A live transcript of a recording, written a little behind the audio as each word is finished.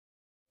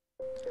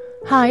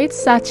Hi,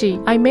 it's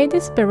Sachi. I made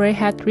this beret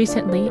hat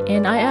recently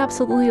and I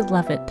absolutely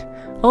love it.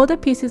 All the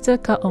pieces are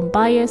cut on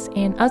bias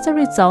and as a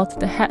result,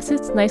 the hat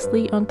sits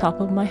nicely on top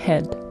of my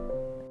head.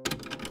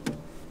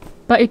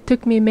 But it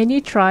took me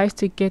many tries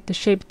to get the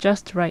shape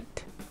just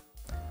right.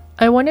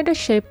 I wanted a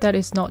shape that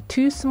is not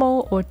too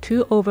small or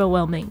too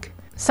overwhelming.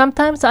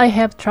 Sometimes I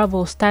have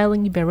trouble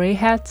styling beret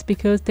hats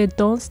because they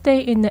don't stay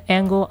in the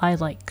angle I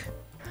like.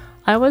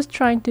 I was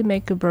trying to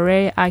make a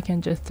beret I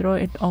can just throw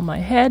it on my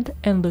head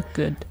and look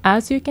good.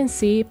 As you can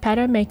see,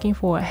 pattern making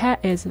for a hat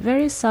is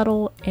very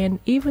subtle and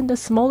even the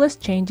smallest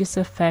changes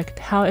affect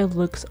how it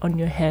looks on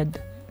your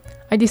head.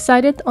 I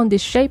decided on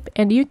this shape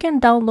and you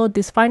can download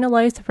this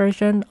finalized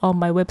version on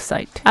my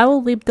website. I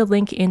will leave the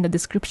link in the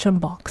description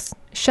box.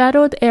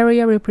 Shadowed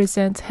area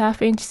represents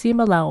half-inch seam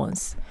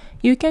allowance.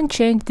 You can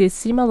change this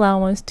seam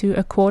allowance to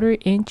a 1/4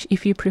 inch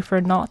if you prefer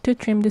not to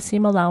trim the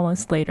seam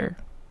allowance later.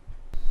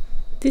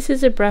 This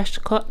is a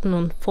brushed cotton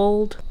on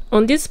fold.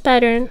 On this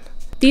pattern,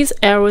 these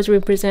arrows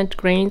represent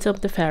grains of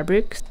the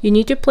fabric. You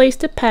need to place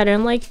the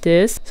pattern like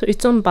this, so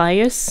it's on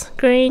bias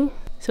grain.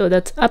 So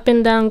that's up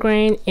and down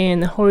grain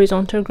and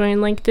horizontal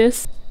grain like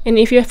this. And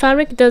if your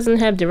fabric doesn't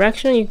have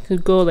direction, you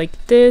could go like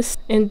this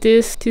and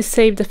this to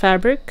save the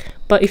fabric.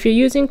 But if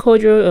you're using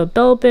corduroy or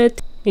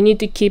velvet, you need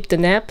to keep the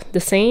nap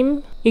the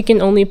same. You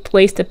can only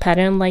place the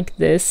pattern like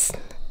this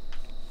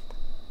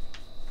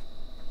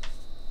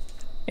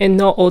and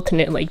not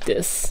alternate like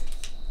this.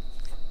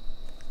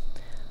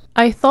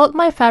 I thought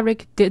my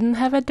fabric didn't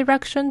have a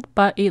direction,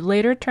 but it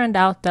later turned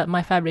out that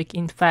my fabric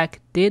in fact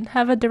did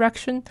have a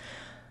direction.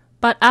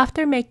 But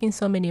after making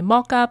so many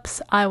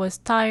mock-ups, I was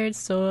tired,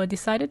 so I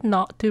decided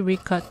not to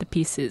recut the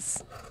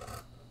pieces.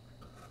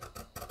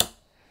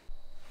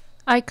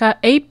 I cut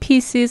 8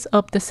 pieces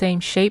of the same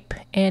shape,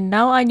 and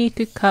now I need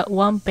to cut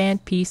one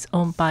band piece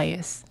on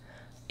bias.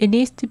 It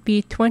needs to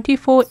be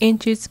 24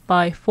 inches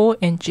by 4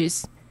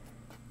 inches.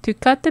 To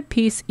cut the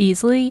piece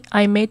easily,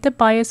 I made the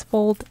bias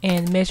fold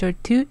and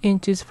measured 2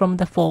 inches from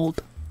the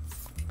fold.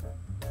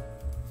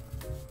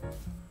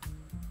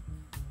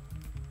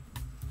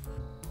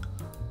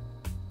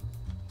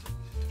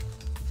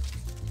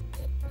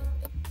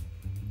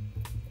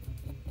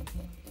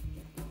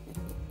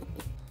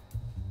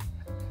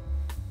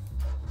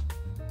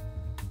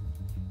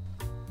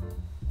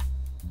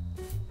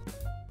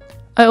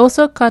 I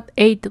also cut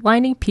 8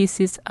 lining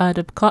pieces out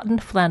of cotton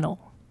flannel.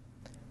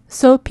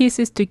 Sew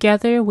pieces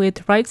together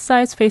with right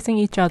sides facing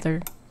each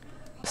other.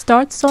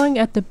 Start sewing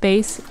at the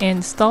base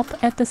and stop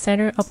at the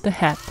center of the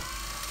hat.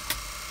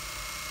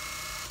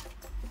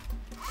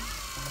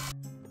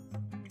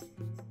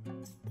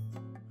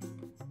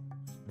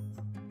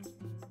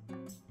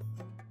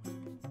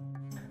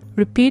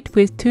 Repeat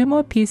with 2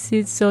 more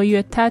pieces so you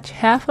attach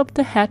half of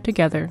the hat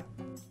together.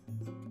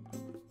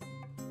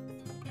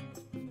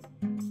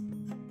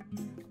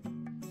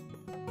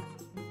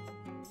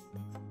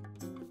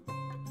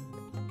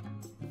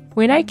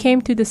 When I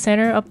came to the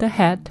center of the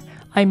hat,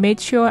 I made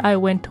sure I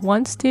went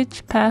 1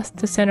 stitch past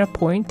the center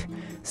point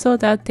so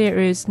that there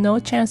is no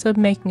chance of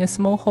making a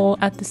small hole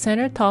at the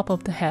center top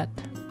of the hat.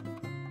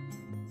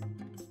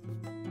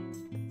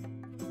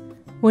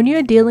 When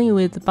you're dealing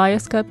with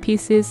bias cut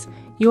pieces,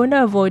 you want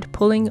to avoid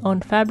pulling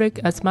on fabric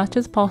as much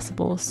as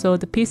possible so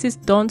the pieces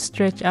don't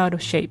stretch out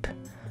of shape.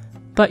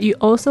 But you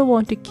also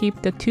want to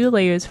keep the 2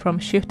 layers from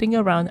shifting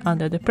around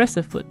under the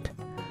presser foot.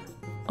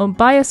 On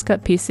bias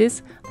cut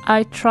pieces,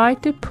 I try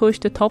to push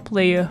the top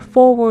layer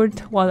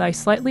forward while I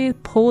slightly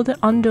pull the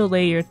under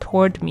layer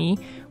toward me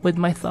with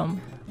my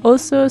thumb.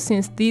 Also,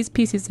 since these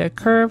pieces are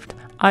curved,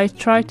 I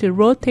try to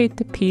rotate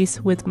the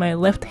piece with my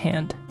left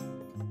hand.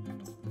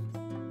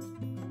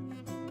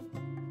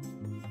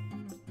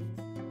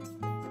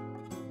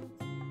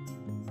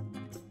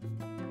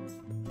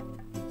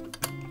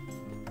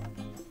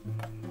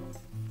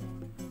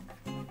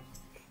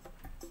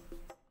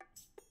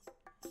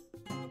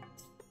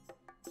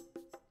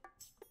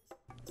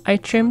 I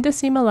trimmed the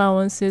seam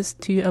allowances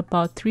to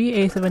about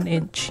 3/8 of an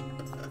inch.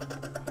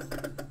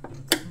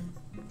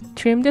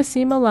 Trim the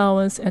seam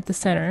allowance at the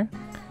center.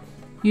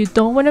 You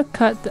don't want to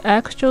cut the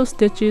actual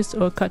stitches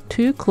or cut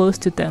too close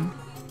to them.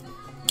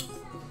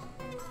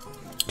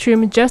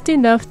 Trim just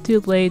enough to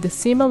lay the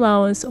seam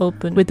allowance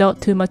open without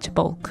too much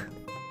bulk.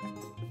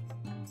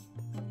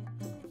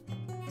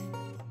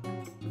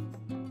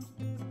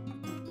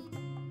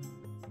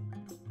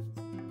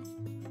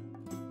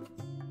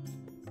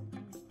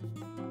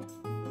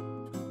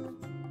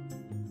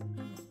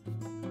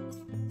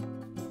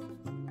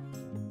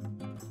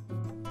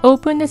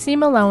 Open the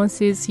seam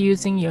allowances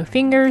using your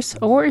fingers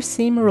or a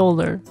seam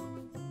roller.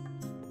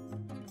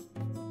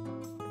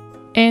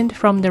 And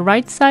from the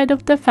right side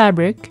of the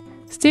fabric,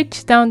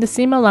 stitch down the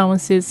seam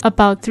allowances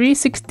about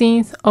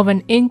 3/16 of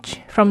an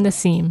inch from the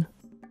seam.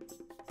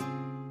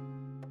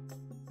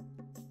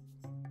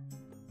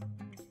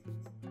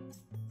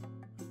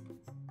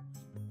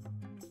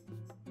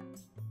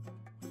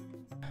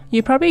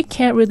 You probably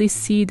can't really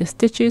see the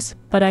stitches,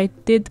 but I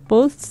did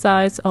both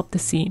sides of the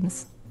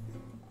seams.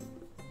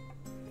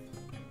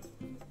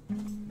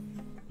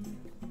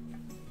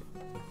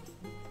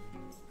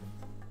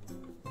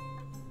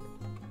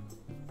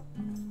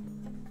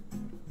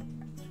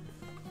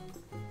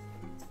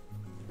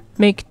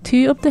 Make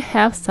 2 of the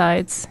half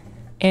sides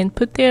and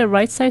put their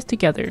right sides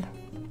together.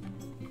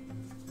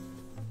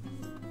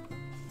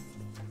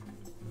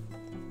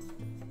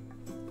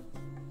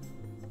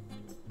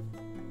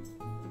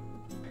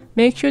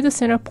 Make sure the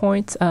center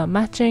points are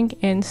matching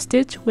and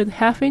stitch with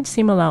 1/2 inch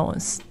seam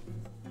allowance.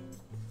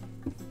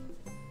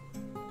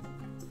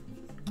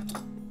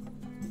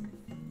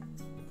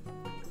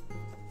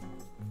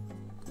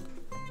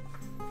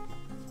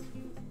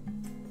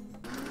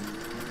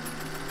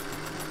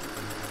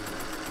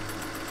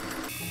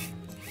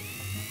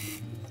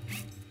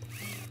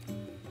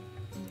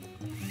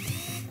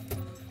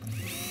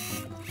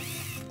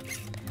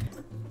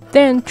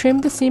 Then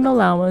trim the seam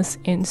allowance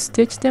and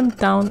stitch them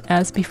down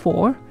as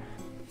before.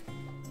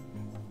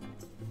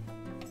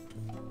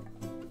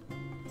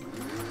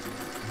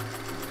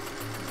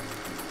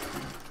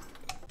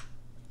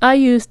 I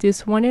use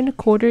this 1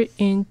 1/4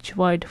 inch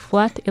wide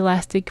flat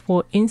elastic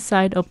for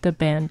inside of the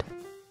band.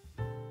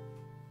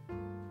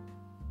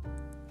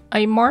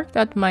 I marked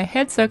out my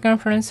head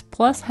circumference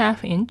plus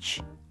 1/2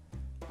 inch,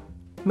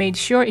 made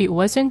sure it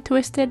wasn't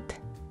twisted,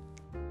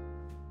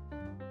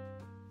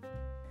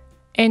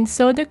 and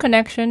sew the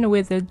connection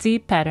with a Z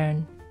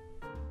pattern.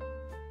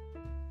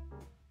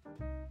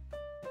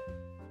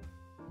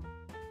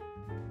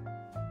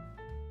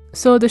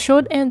 Sew the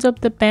short ends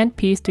of the band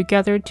piece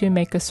together to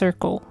make a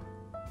circle.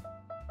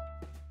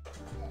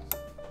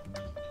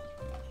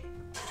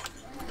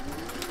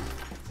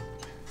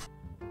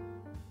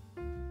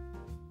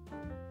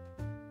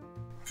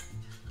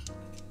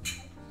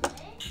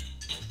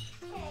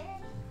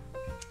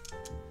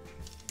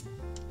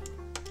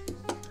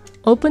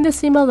 Open the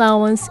seam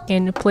allowance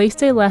and place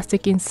the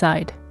elastic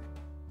inside.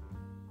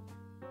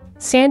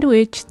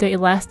 Sandwich the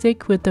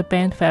elastic with the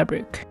band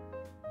fabric.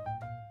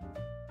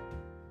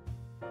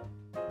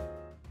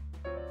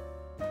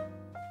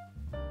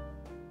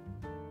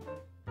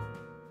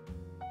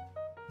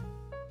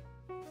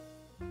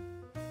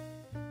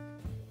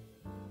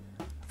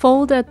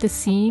 Fold at the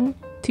seam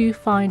to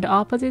find the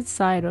opposite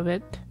side of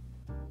it.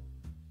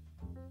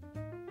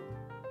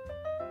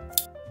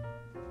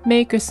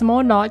 Make a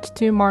small notch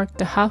to mark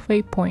the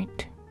halfway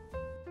point.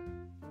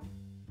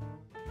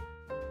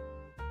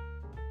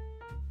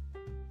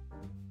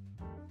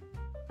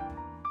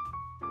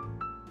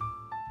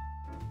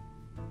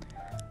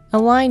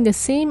 Align the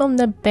seam on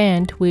the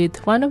band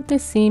with one of the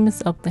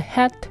seams of the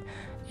hat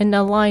and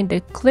align the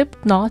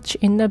clip notch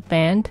in the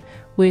band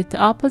with the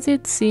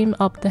opposite seam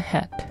of the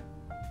hat.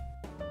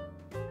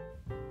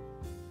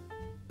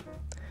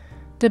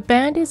 The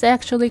band is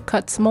actually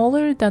cut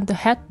smaller than the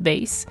hat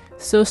base,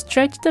 so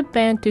stretch the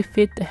band to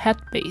fit the hat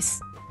base.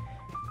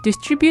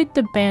 Distribute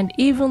the band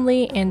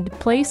evenly and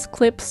place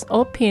clips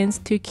or pins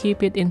to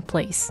keep it in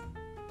place.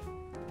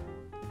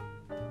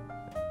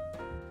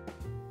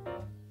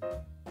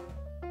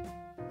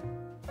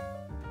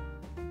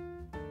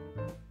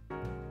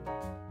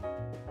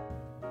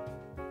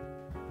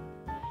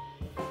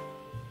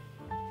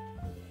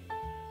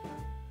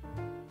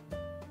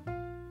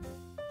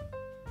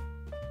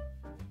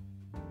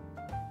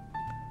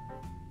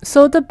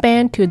 Sew the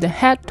band to the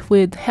hat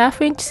with 1/2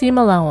 inch seam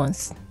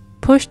allowance.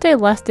 Push the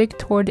elastic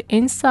toward the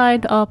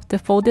inside of the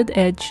folded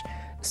edge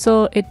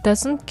so it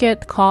doesn't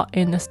get caught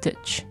in the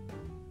stitch.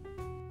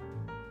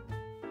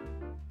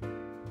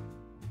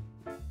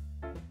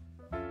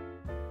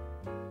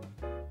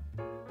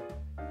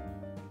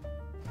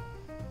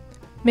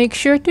 Make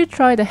sure to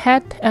try the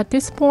hat at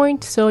this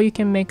point so you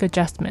can make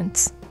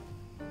adjustments.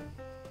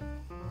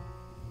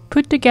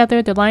 Put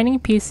together the lining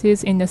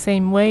pieces in the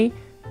same way,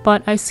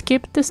 but I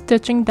skipped the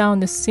stitching down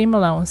the seam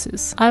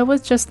allowances. I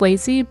was just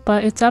lazy,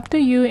 but it's up to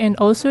you and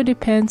also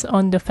depends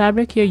on the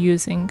fabric you're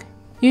using.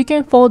 You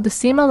can fold the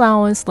seam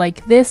allowance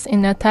like this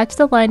and attach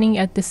the lining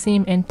at the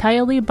seam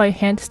entirely by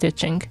hand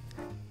stitching.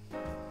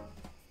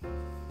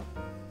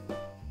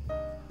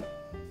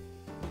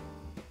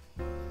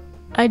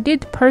 I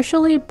did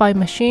partially by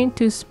machine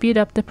to speed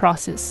up the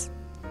process.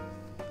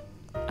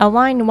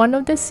 Align one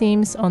of the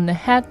seams on the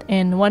hat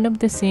and one of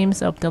the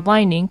seams of the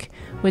lining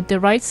with the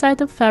right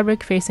side of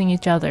fabric facing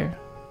each other.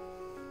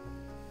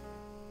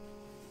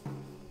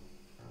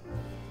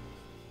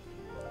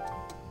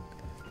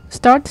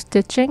 Start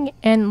stitching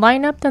and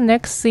line up the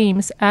next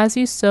seams as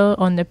you sew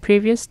on the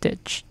previous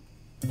stitch.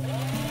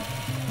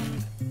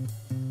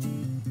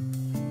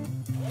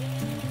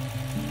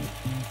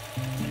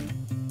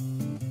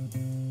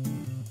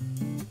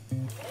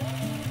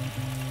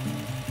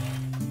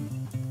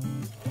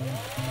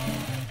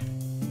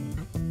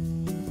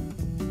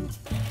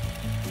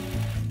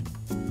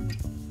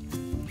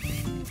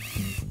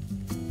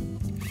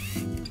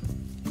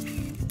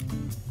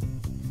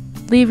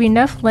 Leave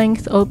enough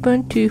length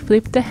open to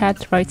flip the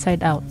hat right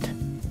side out.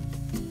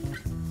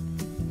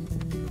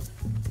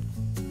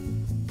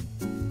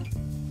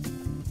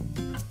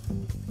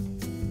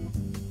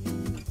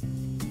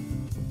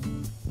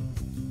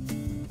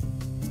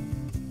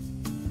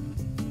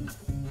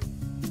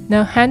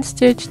 Now hand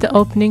stitch the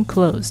opening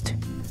closed.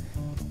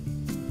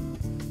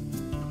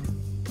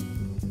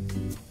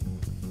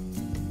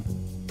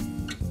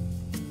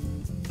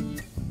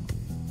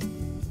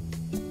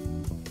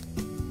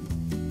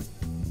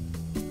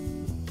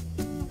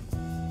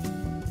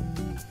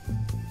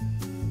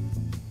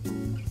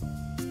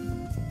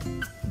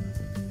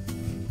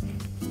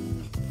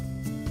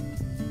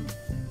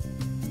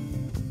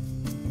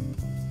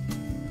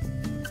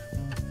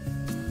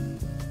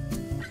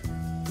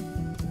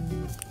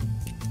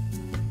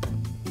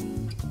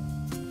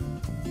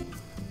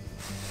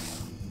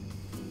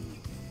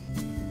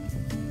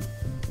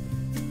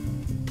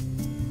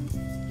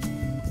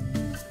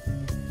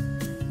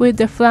 With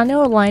the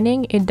flannel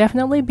lining, it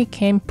definitely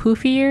became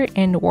poofier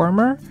and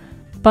warmer,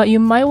 but you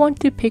might want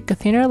to pick a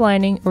thinner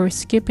lining or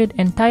skip it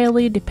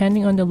entirely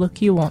depending on the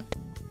look you want.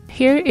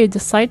 Here is the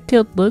side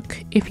tilt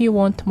look if you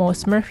want more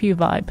Smurfy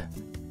vibe.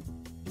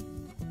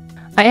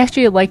 I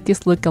actually like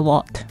this look a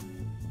lot.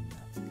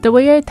 The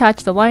way I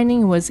attached the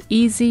lining was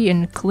easy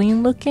and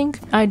clean looking.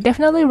 I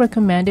definitely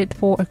recommend it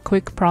for a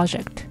quick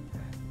project.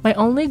 My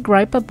only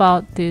gripe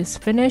about this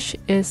finish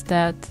is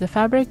that the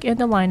fabric and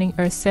the lining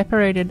are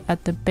separated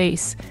at the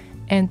base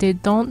and they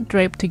don't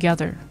drape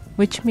together,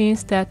 which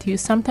means that you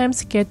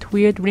sometimes get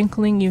weird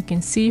wrinkling you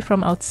can see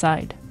from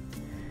outside.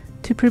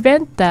 To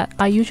prevent that,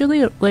 I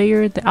usually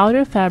layer the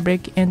outer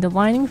fabric and the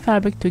lining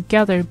fabric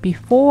together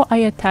before I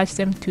attach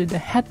them to the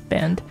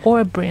headband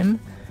or brim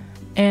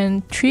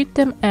and treat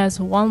them as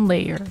one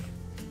layer.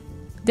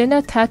 Then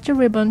attach a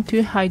ribbon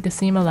to hide the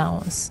seam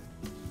allowance.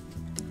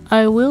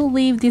 I will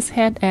leave this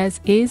head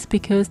as is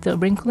because the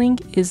wrinkling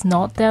is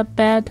not that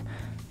bad,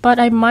 but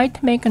I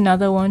might make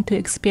another one to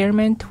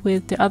experiment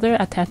with the other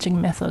attaching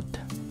method.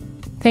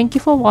 Thank you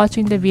for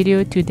watching the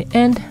video to the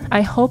end.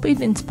 I hope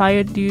it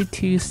inspired you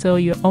to sew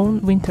your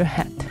own winter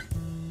hat.